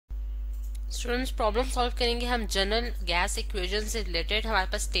Students problem solve करेंगे हम general gas equation से रिलेटेड। हमारे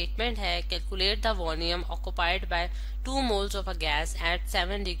पास स्टेटमेंट है, calculate the volume occupied by 2 moles of a gas at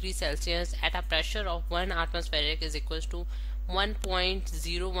 7 degrees Celsius at a pressure of 1 atmospheric is equals to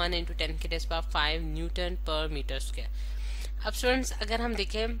 1.01 into 10 की raised power 5 Newton पर metre square. अब students अगर हम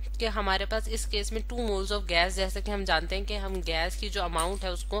देखें कि हमारे पास इस केस में 2 moles ऑफ गैस, जैसे कि हम जानते हैं कि हम गैस की जो अमाउंट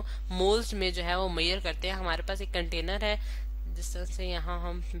है उसको मोल्स में जो है वो मेजर करते हैं। हमारे पास एक कंटेनर है, जिस तरह से यहाँ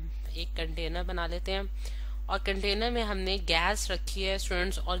हम एक कंटेनर बना लेते हैं और कंटेनर में हमने गैस रखी है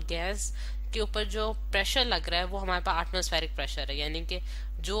स्टूडेंट्स, और गैस के ऊपर जो प्रेशर लग रहा है वो हमारे पास एटमॉस्फेरिक प्रेशर है, यानी कि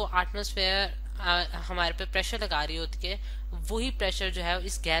जो एटमॉस्फेयर हमारे पे प्रेशर लगा रही होती है वही प्रेशर जो है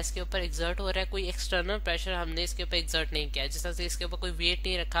इस गैस के ऊपर एग्जर्ट हो रहा है। कोई एक्सटर्नल प्रेशर हमने इसके ऊपर एग्जर्ट नहीं किया, जिस तरह से इसके ऊपर कोई वेट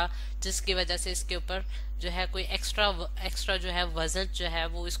नहीं रखा जिसकी वजह से इसके ऊपर जो है कोई एक्स्ट्रा जो है वजन जो है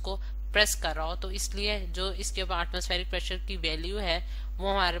वो इसको प्रेस कर रहा हो। तो इसलिए जो इसके ऊपर एटमॉस्फेरिक प्रेशर की वैल्यू है वो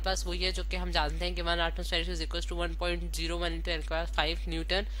हमारे पास वही है जो कि हम जानते हैं कि 1 atmospheric is equal to 1.01 into 10⁵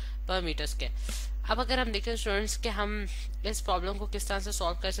 Newton पर मीटर स्क्वायर। अब अगर हम देखें स्टूडेंट्स कि हम इस प्रॉब्लम को किस तरह से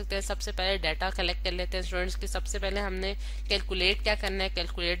सॉल्व कर सकते हैं, सबसे पहले डाटा कलेक्ट कर लेते हैं स्टूडेंट्स कि सबसे पहले हमने कैलकुलेट क्या करना है,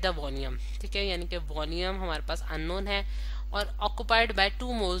 कैलकुलेट द वॉल्यूम। ठीक है, यानी कि वॉल्यूम हमारे पास अननोन है और occupied by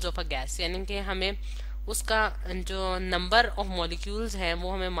 2 moles of a gas, यानी कि हमें उसका जो नंबर ऑफ मॉलिक्यूल्स हैं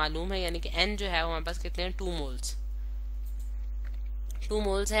वो हमें मालूम है, यानी कि n जो है हमारे पास कितने हैं 2 मोल्स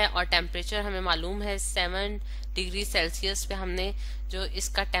है। और टेम्परेचर हमें मालूम है 7 डिग्री सेल्सियस पे हमने जो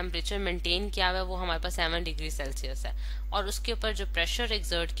इसका टेम्परेचर मेंटेन किया हुआ है वो हमारे पास 7 डिग्री सेल्सियस है। और उसके ऊपर जो प्रेशर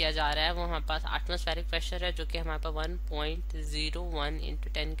एक्सर्ट किया जा रहा है वो हमारे पास एटमॉस्फेरिक प्रेशर है, जो कि हमारे पास 1.01 into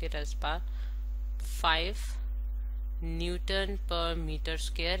 10⁵ न्यूटन पर मीटर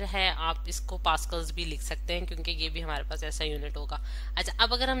स्क्वायर है। आप इसको पास्कल्स भी लिख सकते हैं क्योंकि ये भी हमारे पास ऐसा यूनिट होगा। अच्छा,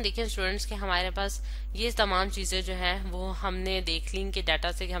 अब अगर हम देखें स्टूडेंट्स कि हमारे पास ये तमाम चीज़ें जो हैं वो हमने देख ली कि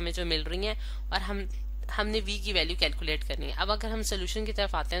डाटा से हमें जो मिल रही हैं और हमने v की वैल्यू कैलकुलेट करनी है। अब अगर हम सोल्यूशन की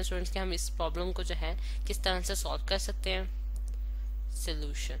तरफ आते हैं स्टूडेंट्स कि हम इस प्रॉब्लम को जो है किस तरह से सॉल्व कर सकते हैं।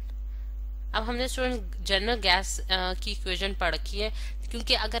 सोल्यूशन, अब हमने स्टूडेंट जनरल गैस की इक्वेशन पढ़ रखी है,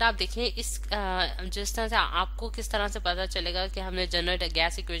 क्योंकि अगर आप देखें इस जिस तरह से आपको किस तरह से पता चलेगा कि हमने जनरल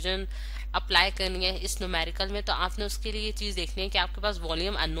गैस इक्वेशन अप्लाई करनी है इस न्यूमेरिकल में, तो आपने उसके लिए ये चीज़ देखनी है कि आपके पास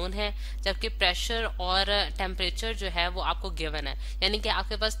वॉल्यूम अननोन है जबकि प्रेशर और टेम्परेचर जो है वो आपको गिवन है, यानी कि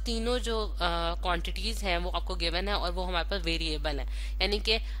आपके पास तीनों जो क्वांटिटीज़ हैं वो आपको गिवन है और वो हमारे पास वेरिएबल है। यानी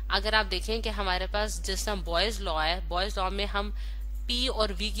कि अगर आप देखें कि हमारे पास जिस तरह बॉयज़ लॉ है, बॉयज़ लॉ में हम P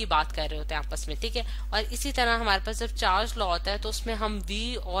और V की बात कर रहे होते हैं आपस में, ठीक है। और इसी तरह हमारे पास जब चार्ज लॉ होता है तो उसमें हम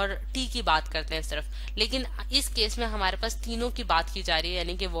V और T की बात करते हैं सिर्फ, लेकिन इस केस में हमारे पास तीनों की बात की जा रही है,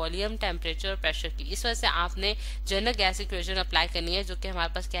 यानी कि वॉल्यूम, टेम्परेचर और प्रेशर की। इस वजह से आपने जनरल गैस इक्वेशन अप्लाई करनी है, जो कि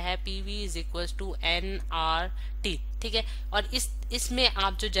हमारे पास क्या है, PV is equal to nRT, ठीक है। और इसमें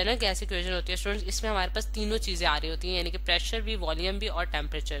आप जो जनरल गैस इक्वेशन होती है स्टूडेंट्स, इसमें हमारे पास तीनों चीजें आ रही होती हैं, यानी कि प्रेशर भी, वॉल्यूम भी और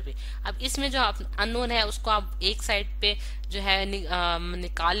टेम्परेचर भी। अब इसमें जो आप अननोन है उसको आप एक साइड पे जो है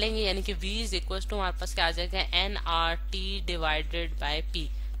निकाल लेंगे, यानी कि v इज इक्वल टू हमारे पास क्या आ जाएगा, nRT डिवाइडेड बाय P,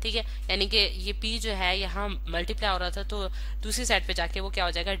 ठीक है। यानी कि ये P जो है यहाँ मल्टीप्लाई हो रहा था तो दूसरी साइड पे जाके वो क्या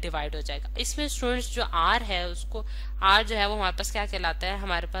हो जाएगा, डिवाइड हो जाएगा। इसमें स्टूडेंट्स जो R है उसको, R जो है वो हमारे पास क्या कहलाता है,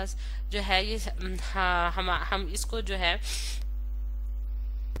 हमारे पास जो है ये हम इसको जो है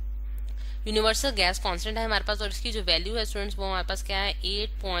यूनिवर्सल गैस कांस्टेंट है हमारे पास, और इसकी जो वैल्यू है स्टूडेंट्स वो हमारे पास क्या है,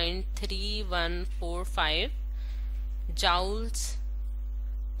 8.3145 joules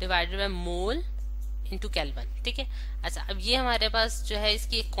divided by mole into kelvin, ठीक है। अच्छा, अब ये हमारे पास जो है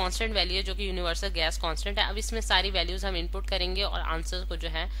इसकी एक कांस्टेंट वैल्यू है जो कि यूनिवर्सल गैस कांस्टेंट है। अब इसमें सारी वैल्यूज हम इनपुट करेंगे और आंसर को जो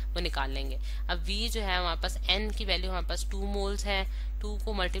है वो निकाल लेंगे। अब v जो है हमारे पास n की वैल्यू हमारे पास 2 मोल्स है, 2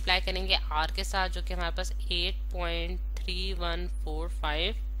 को मल्टीप्लाई करेंगे r के साथ जो कि हमारे पास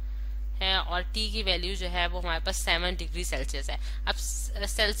 8.3145 है, और T की वैल्यू जो है वो हमारे पास 7 डिग्री सेल्सियस है। अब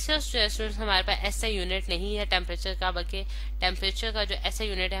सेल्सियस जो है स्टूडेंट्स हमारे पास ऐसा यूनिट नहीं है टेम्परेचर का, बल्कि टेम्परेचर का जो ऐसा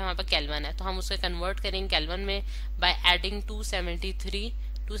यूनिट है हमारे पास केल्विन है, तो हम उसे कन्वर्ट करेंगे केल्विन में बाय एडिंग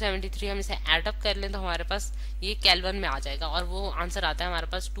 273 हम इसे एड अप कर लें तो हमारे पास ये केल्विन में आ जाएगा और वो आंसर आता है हमारे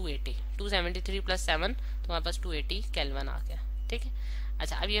पास 273 प्लस 7 तो हमारे पास 280 केल्विन आ गया, ठीक है।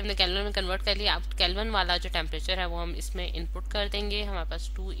 अच्छा, अभी हमने केल्विन में कन्वर्ट कर लिया। अब केल्विन वाला जो टेम्परेचर है वो हम इसमें इनपुट कर देंगे, हमारे पास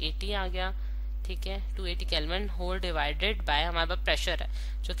 280 आ गया, ठीक है। 280 केल्विन होल डिवाइडेड बाय हमारे पास प्रेशर है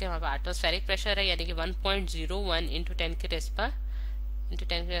जो कि हमारे पास एटमॉस्फेरिक प्रेशर है, यानी कि 1.01 into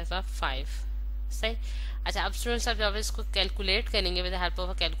 10⁵ सही। अच्छा, अब स्टूडेंट्स अब जब इसको कैलकुलेट करेंगे with help of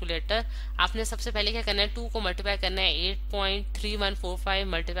a calculator, आपने सबसे पहले क्या करना है, 2 को मल्टीप्लाई करना है 8.3145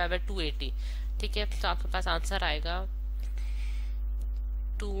 मल्टीप्लाई बाय 280, ठीक है। तो आपके पास आंसर आएगा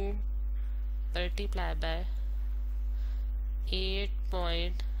 2 मल्टीप्लाई बाय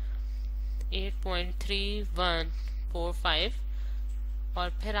 8.3145 8.3145 और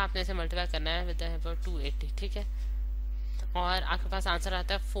फिर आपने इसे मल्टीप्लाई करना है विद 280, ठीक है। और आपके पास आंसर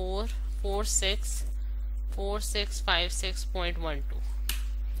आता है 44656.12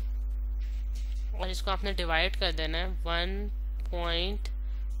 और इसको आपने डिवाइड कर देना है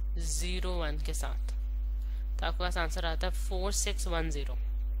 1.01 के साथ, तो आपके पास आंसर आता है 4610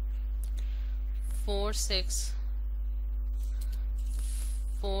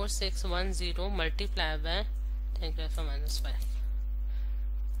 मल्टीप्लाई बाय 10⁻⁻⁵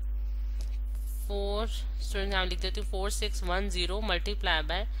 4 स्टूडेंट यहाँ लिख देती हूँ 4610 मल्टीप्लाई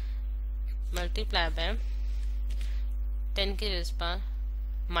बाय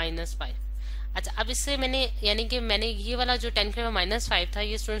 10⁻⁻⁵। अच्छा, अब इससे मैंने यानी कि मैंने ये वाला जो 10⁻⁻⁵ था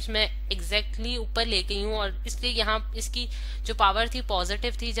ये स्टूडेंट्स मैं एग्जैक्टली ऊपर ले गई हूँ और इसलिए यहाँ इसकी जो पावर थी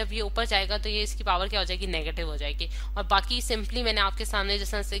पॉजिटिव थी, जब ये ऊपर जाएगा तो ये इसकी पावर क्या हो जाएगी, नेगेटिव हो जाएगी। और बाकी सिंपली मैंने आपके सामने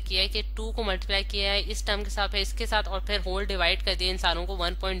जिस तरह से किया है कि 2 को मल्टीप्लाई किया है इस टर्म के साथ है इसके साथ और फिर होल डिवाइड कर दिया इन सारों को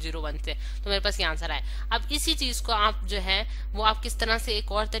 1.01 से, तो मेरे पास ये आंसर आया। अब इसी चीज को आप जो है वो आप किस तरह से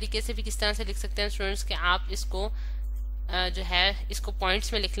एक और तरीके से भी किस तरह से लिख सकते हैं स्टूडेंट्स के आप इसको जो है इसको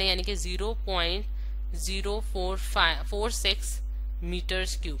पॉइंट्स में लिख लें, यानी कि 0.0446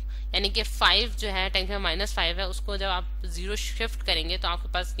 मीटर्स क्यूब, यानी कि 5 जो है 10⁻⁻⁵ है उसको जब आप 0 शिफ्ट करेंगे तो आपके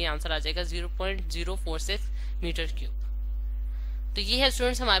पास ये आंसर आ जाएगा 0.046 मीटर क्यूब। तो ये है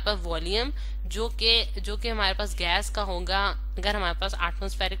स्टूडेंट्स हमारे पास वॉल्यूम जो कि हमारे पास गैस का होगा अगर हमारे पास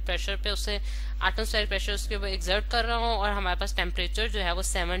एटमॉस्फेरिक प्रेशर पे उससे एटमॉस्फेरिक प्रेशर उसके ऊपर एक्सर्ट कर रहा हो और हमारे पास टेम्परेचर जो है वो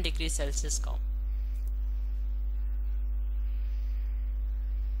 7 डिग्री सेल्सियस का हो।